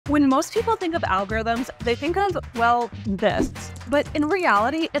When most people think of algorithms, they think of, well, this. But in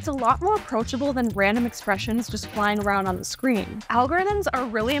reality, it's a lot more approachable than random expressions just flying around on the screen. Algorithms are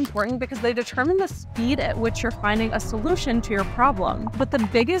really important because they determine the speed at which you're finding a solution to your problem. But the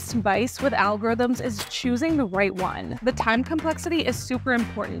biggest vice with algorithms is choosing the right one. The time complexity is super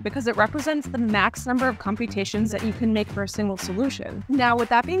important because it represents the max number of computations that you can make for a single solution. Now, with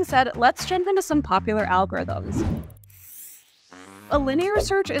that being said, let's jump into some popular algorithms. A linear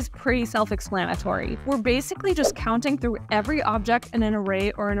search is pretty self-explanatory. We're basically just counting through every object in an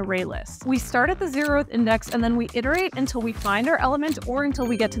array or an array list. We start at the 0th index and then we iterate until we find our element or until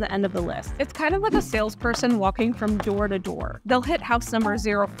we get to the end of the list. It's kind of like a salesperson walking from door to door. They'll hit house number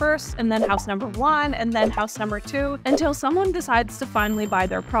 0 first, and then house number 1, and then house number 2, until someone decides to finally buy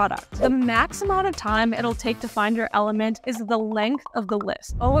their product. The max amount of time it'll take to find your element is the length of the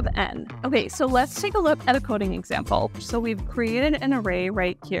list, O of n. Okay, so let's take a look at a coding example. So we've created an array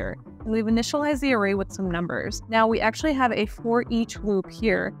right here. And we've initialized the array with some numbers. Now we actually have a for each loop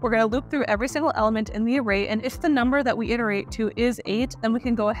here. We're going to loop through every single element in the array, and if the number that we iterate to is 8, then we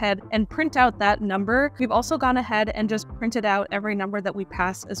can go ahead and print out that number. We've also gone ahead and just printed out every number that we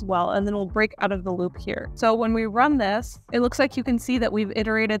pass as well, and then we'll break out of the loop here. So when we run this, it looks like you can see that we've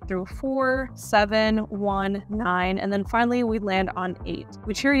iterated through 4, 7, 1, 9, and then finally we land on 8,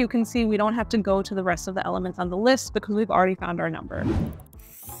 which here you can see we don't have to go to the rest of the elements on the list because we've already found our number.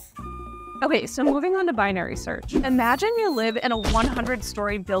 Okay, so moving on to binary search. Imagine you live in a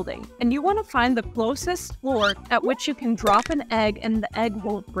 100-story building and you want to find the closest floor at which you can drop an egg and the egg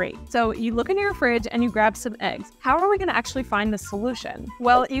won't break. So you look into your fridge and you grab some eggs. How are we going to actually find the solution?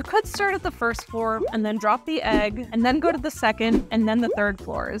 Well, you could start at the first floor and then drop the egg and then go to the second and then the third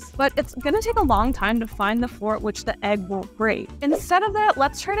floors. But it's going to take a long time to find the floor at which the egg won't break. Instead of that,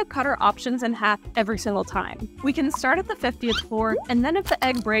 let's try to cut our options in half every single time. We can start at the 50th floor, and then if the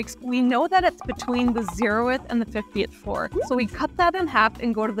egg breaks, we know that it's between the 0th and the 50th floor. So we cut that in half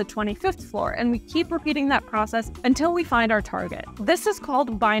and go to the 25th floor, and we keep repeating that process until we find our target. This is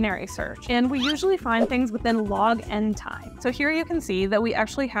called binary search, and we usually find things within log n time. So here you can see that we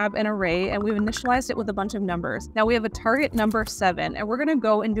actually have an array and we've initialized it with a bunch of numbers. Now we have a target number 7, and we're going to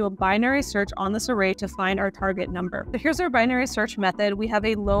go and do a binary search on this array to find our target number. So here's our binary search method. We have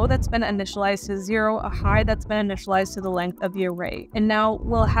a low that's been initialized to 0, a high that's been initialized to the length of the array. And now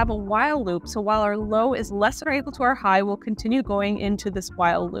we'll have a while loop. So while our low is less or equal to our high, we'll continue going into this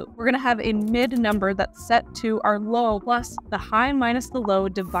while loop. We're going to have a mid number that's set to our low plus the high minus the low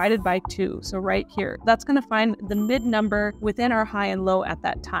divided by 2. So right here, that's going to find the mid number within our high and low at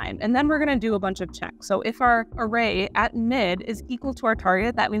that time. And then we're going to do a bunch of checks. So if our array at mid is equal to our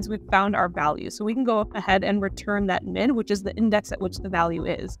target, that means we've found our value. So we can go ahead and return that mid, which is the index at which the value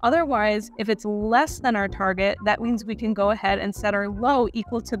is. Otherwise, if it's less than our target, that means we can go ahead and set our low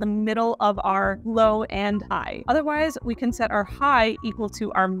equal to the middle of our low and high. Otherwise, we can set our high equal to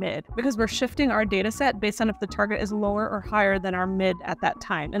our mid because we're shifting our data set based on if the target is lower or higher than our mid at that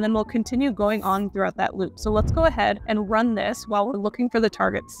time. And then we'll continue going on throughout that loop. So let's go ahead and run this while we're looking for the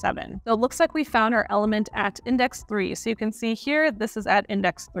target 7. So it looks like we found our element at index 3. So you can see here, this is at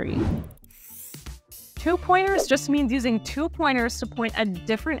index 3. 2 pointers just means using 2 pointers to point at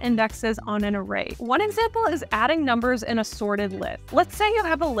different indexes on an array. One example is adding numbers in a sorted list. Let's say you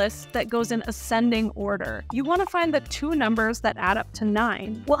have a list that goes in ascending order. You want to find the 2 numbers that add up to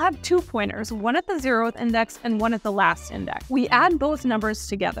 9. We'll have 2 pointers, one at the 0th index and one at the last index. We add both numbers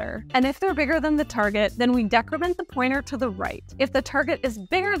together, and if they're bigger than the target, then we decrement the pointer to the right. If the target is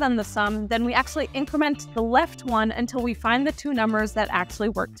bigger than the sum, then we actually increment the left one until we find the 2 numbers that actually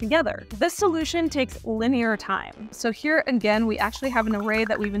work together. This solution takes linear time. So here again, we actually have an array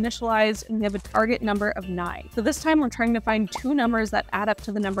that we've initialized and we have a target number of 9. So this time we're trying to find 2 numbers that add up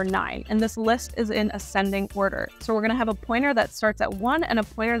to the number 9, and this list is in ascending order. So we're going to have a pointer that starts at 1 and a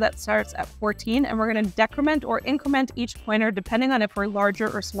pointer that starts at 14, and we're going to decrement or increment each pointer depending on if we're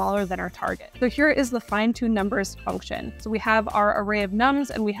larger or smaller than our target. So here is the find 2 numbers function. So we have our array of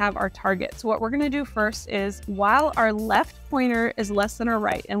nums and we have our target. So what we're going to do first is, while our left pointer is less than our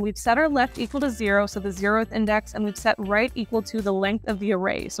right, and we've set our left equal to 0, so the 0th index, and we've set right equal to the length of the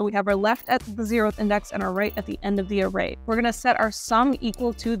array. So we have our left at the 0th index and our right at the end of the array. We're going to set our sum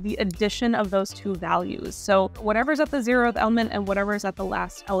equal to the addition of those 2 values. So whatever's at the 0th element and whatever's at the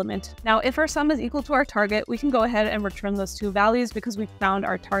last element. Now, if our sum is equal to our target, we can go ahead and return those 2 values because we found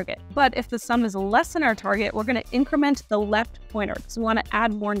our target. But if the sum is less than our target, we're going to increment the left pointer because we want to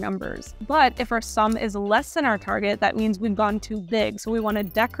add more numbers. But if our sum is less than our target, that means we've gone too big. So we want to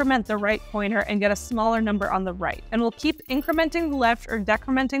decrement the right pointer and get a smaller number on the right. And we'll keep incrementing the left or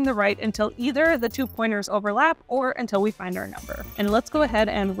decrementing the right until either the two pointers overlap or until we find our number. And let's go ahead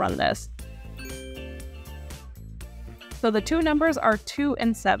and run this. So the two numbers are 2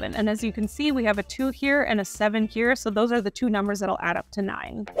 and 7. And as you can see, we have a 2 here and a 7 here. So those are the two numbers that'll add up to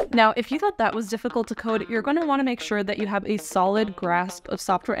 9. Now, if you thought that was difficult to code, you're going to want to make sure that you have a solid grasp of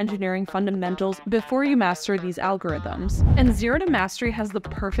software engineering fundamentals before you master these algorithms. And Zero to Mastery has the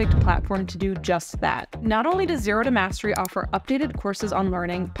perfect platform to do just that. Not only does Zero to Mastery offer updated courses on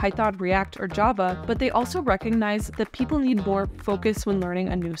learning Python, React, or Java, but they also recognize that people need more focus when learning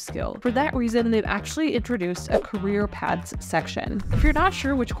a new skill. For that reason, they've actually introduced a career paths section. If you're not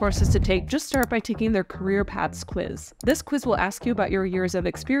sure which courses to take, just start by taking their career paths quiz. This quiz will ask you about your years of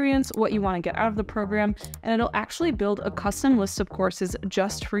experience, what you want to get out of the program, and it'll actually build a custom list of courses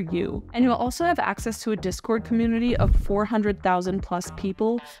just for you. And you'll also have access to a Discord community of 400,000 plus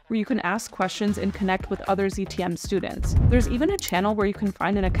people where you can ask questions and connect with other ZTM students. There's even a channel where you can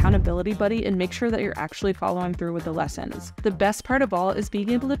find an accountability buddy and make sure that you're actually following through with the lessons. The best part of all is being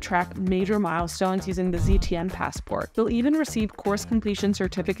able to track major milestones using the ZTM passport. You'll even receive course completion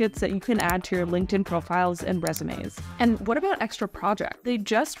certificates that you can add to your LinkedIn profiles and resumes. And what about extra project? They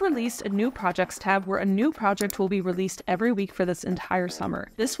just released a new projects tab where a new project will be released every week for this entire summer.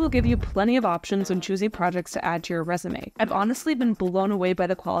 This will give you plenty of options when choosing projects to add to your resume. I've honestly been blown away by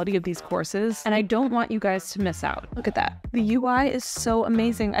the quality of these courses, and I don't want you guys to miss out. Look at that. The UI is so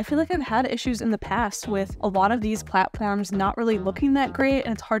amazing. I feel like I've had issues in the past with a lot of these platforms not really looking that great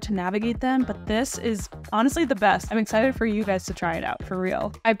and it's hard to navigate them, but this is honestly the best. I'm excited for you guys to try it out, for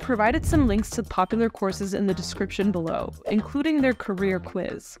real. I've provided some links to popular courses in the description below, including their career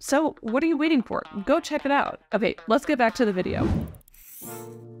quiz. So what are you waiting for? Go check it out. Okay, let's get back to the video.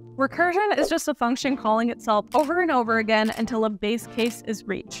 Recursion is just a function calling itself over and over again until a base case is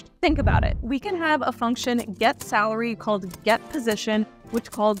reached. Think about it. We can have a function getSalary called getPosition, which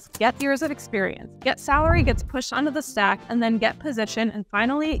calls getYears of experience. GetSalary gets pushed onto the stack, and then getPosition, and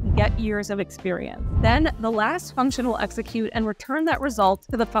finally getYears of experience. Then the last function will execute and return that result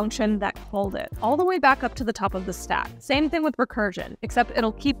to the function that called it, all the way back up to the top of the stack. Same thing with recursion, except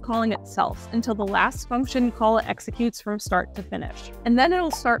it'll keep calling itself until the last function call executes from start to finish. And then it'll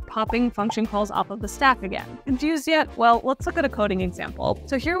start popping function calls off of the stack again. Confused yet? Well, let's look at a coding example.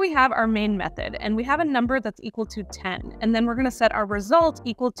 So here we have our main method, and we have a number that's equal to 10, and then we're going to set our result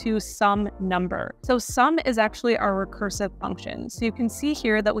equal to some number. So sum is actually our recursive function. So you can see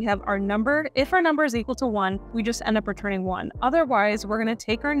here that we have our number. If our number is equal to 1, we just end up returning 1. Otherwise, we're going to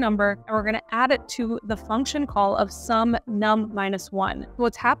take our number and we're going to add it to the function call of sum num minus 1.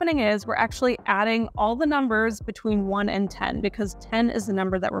 What's happening is we're actually adding all the numbers between 1 and 10 because 10 is the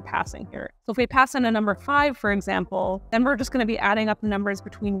number that we're passing here. So if we pass in a number 5, for example, then we're just going to be adding up the numbers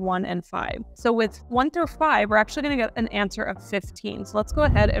between 1 and 5. So with 1 through 5, we're actually going to get an answer of 15. So let's go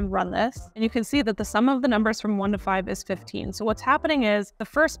ahead and run this. And you can see that the sum of the numbers from 1 to 5 is 15. So what's happening is the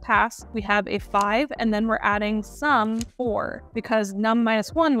first pass, we have a 5, and then we're adding sum 4 because num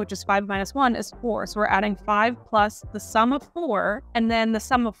minus 1, which is 5 minus 1, is 4. So we're adding 5 plus the sum of 4. And then the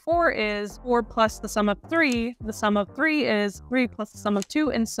sum of 4 is 4 plus the sum of 3. The sum of 3 is 3 plus the sum of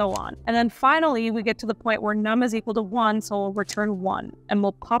 2, and so on. And then finally, we get to the point where num is equal to 1, so we'll return 1. And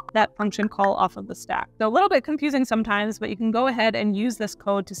we'll pop that function call off of the stack. So a little bit confusing sometimes, but you can go ahead and use this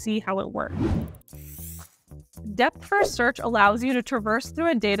code to see how it works. Depth-first search allows you to traverse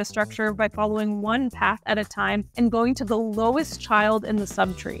through a data structure by following one path at a time and going to the lowest child in the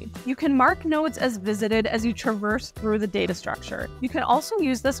subtree. You can mark nodes as visited as you traverse through the data structure. You can also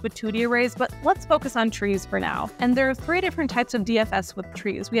use this with 2D arrays, but let's focus on trees for now. And there are 3 different types of DFS with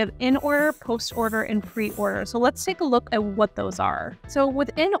trees. We have in order, post order, and pre-order. So let's take a look at what those are. So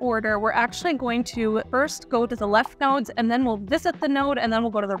with in order, we're actually going to first go to the left nodes, and then we'll visit the node, and then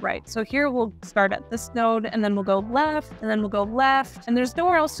we'll go to the right. So here we'll start at this node, and then we'll go left, and then we'll go left, and there's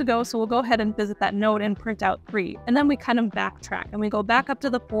nowhere else to go, so we'll go ahead and visit that node and print out 3. And then we kind of backtrack, and we go back up to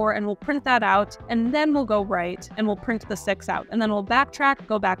the 4, and we'll print that out, and then we'll go right, and we'll print the 6 out. And then we'll backtrack,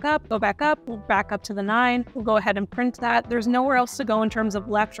 go back up, we'll back up to the 9, we'll go ahead and print that. There's nowhere else to go in terms of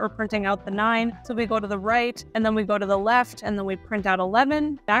left or printing out the 9, so we go to the right, and then we go to the left, and then we print out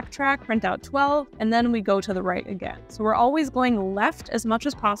 11, backtrack, print out 12, and then we go to the right again. So we're always going left as much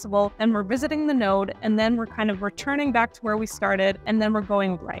as possible, and we're visiting the node, and then we're kind kind of returning back to where we started, and then we're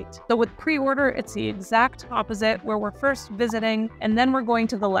going right. So with pre-order, it's the exact opposite, where we're first visiting, and then we're going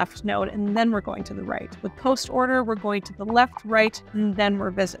to the left node, and then we're going to the right. With post-order, we're going to the left, right, and then we're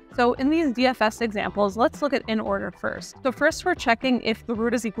visiting. So in these DFS examples, let's look at in order first. So first, we're checking if the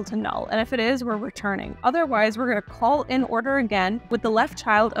root is equal to null, and if it is, we're returning. Otherwise, we're going to call in order again with the left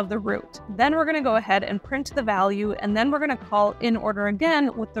child of the root. Then we're going to go ahead and print the value, and then we're going to call in order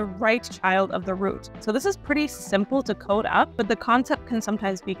again with the right child of the root. So this is pretty simple to code up, but the concept can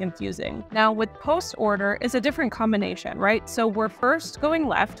sometimes be confusing. Now with post order is a different combination, right? So we're first going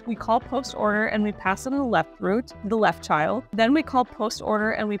left, we call post order and we pass in the left root, the left child. Then we call post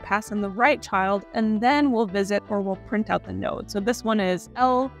order and we pass in the right child, and then we'll visit or we'll print out the node. So this one is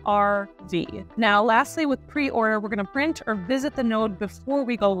LRV. Now lastly, with pre-order, we're going to print or visit the node before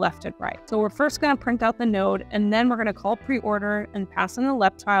we go left and right. So we're first going to print out the node, and then we're going to call pre-order and pass in the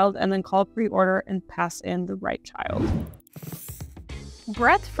left child, and then call pre-order and pass in the right child.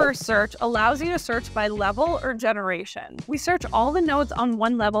 Breadth first search allows you to search by level or generation. We search all the nodes on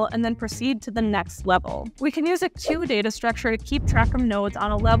one level and then proceed to the next level. We can use a queue data structure to keep track of nodes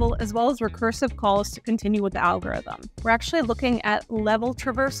on a level, as well as recursive calls to continue with the algorithm. We're actually looking at level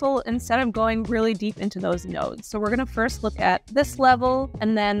traversal instead of going really deep into those nodes. So we're going to first look at this level,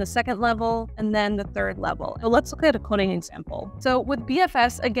 and then the second level, and then the third level. So let's look at a coding example. So with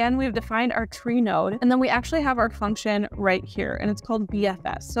BFS, again, we've defined our tree node, and then we actually have our function right here, and it's called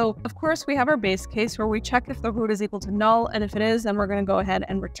BFS. So of course we have our base case where we check if the root is equal to null, and if it is, then we're going to go ahead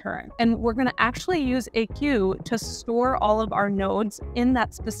and return. And we're going to actually use a queue to store all of our nodes in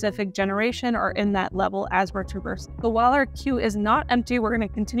that specific generation or in that level as we're traversing. So while our queue is not empty, we're going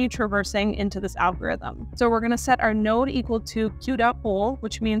to continue traversing into this algorithm. So we're going to set our node equal to queue.poll,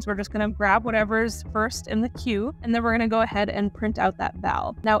 which means we're just going to grab whatever's first in the queue, and then we're going to go ahead and print out that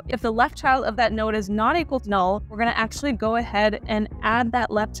val. Now, if the left child of that node is not equal to null, we're going to actually go ahead and add that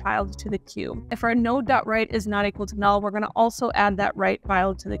left child to the queue. If our node.right is not equal to null, we're going to also add that right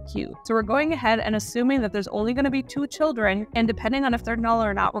child to the queue. So we're going ahead and assuming that there's only going to be 2 children, and depending on if they're null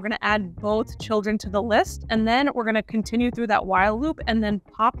or not, we're going to add both children to the list, and then we're going to continue through that while loop and then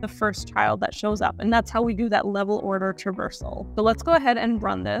pop the first child that shows up. And that's how we do that level order traversal. So let's go ahead and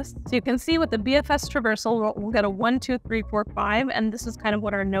run this. So you can see with the BFS traversal, we'll get a 1, 2, 3, 4, 5, and this is kind of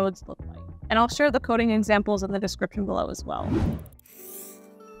what our nodes look like. And I'll share the coding examples in the description below as well.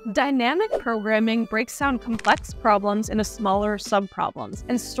 Dynamic programming breaks down complex problems into smaller subproblems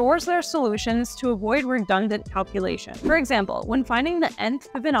and stores their solutions to avoid redundant calculation. For example, when finding the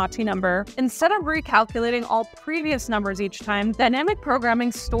nth Fibonacci number, instead of recalculating all previous numbers each time, dynamic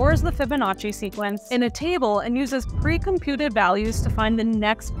programming stores the Fibonacci sequence in a table and uses pre-computed values to find the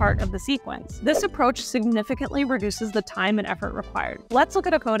next part of the sequence. This approach significantly reduces the time and effort required. Let's look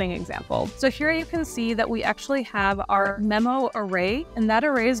at a coding example. So here you can see that we actually have our memo array, and that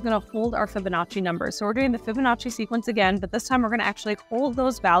array is going to hold our Fibonacci numbers. So we're doing the Fibonacci sequence again, but this time we're going to actually hold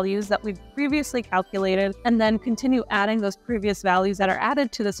those values that we've previously calculated and then continue adding those previous values that are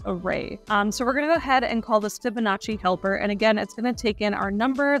added to this array. So we're going to go ahead and call this Fibonacci helper. And again, it's going to take in our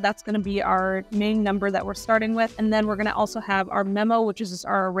number. That's going to be our main number that we're starting with. And then we're going to also have our memo, which is just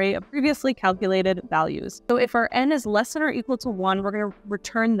our array of previously calculated values. So if our n is less than or equal to 1, we're going to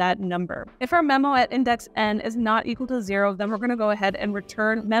return that number. If our memo at index n is not equal to 0, then we're going to go ahead and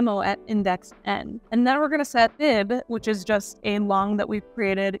return memo at index n. And then we're going to set fib, which is just a long that we've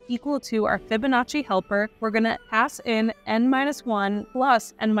created, equal to our Fibonacci helper. We're going to pass in n-1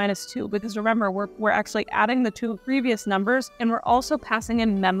 plus n-2, because remember, we're actually adding the 2 previous numbers, and we're also passing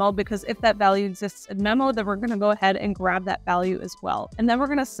in memo, because if that value exists in memo, then we're going to go ahead and grab that value as well. And then we're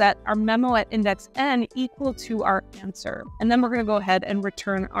going to set our memo at index n equal to our answer. And then we're going to go ahead and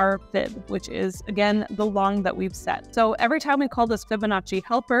return our fib, which is, again, the long that we've set. So every time we call this Fibonacci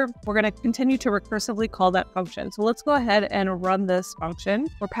helper, we're going to continue to recursively call that function. So let's go ahead and run this function.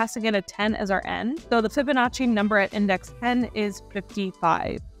 We're passing in a 10 as our n. So the Fibonacci number at index 10 is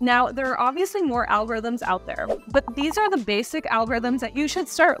 55. Now, there are obviously more algorithms out there, but these are the basic algorithms that you should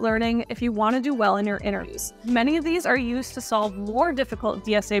start learning if you want to do well in your interviews. Many of these are used to solve more difficult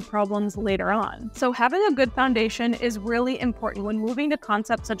DSA problems later on. So having a good foundation is really important when moving to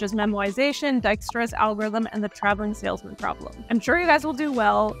concepts such as memoization, Dijkstra's algorithm, and the traveling salesman problem. I'm sure you guys will do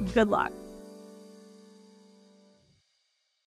well. Good luck.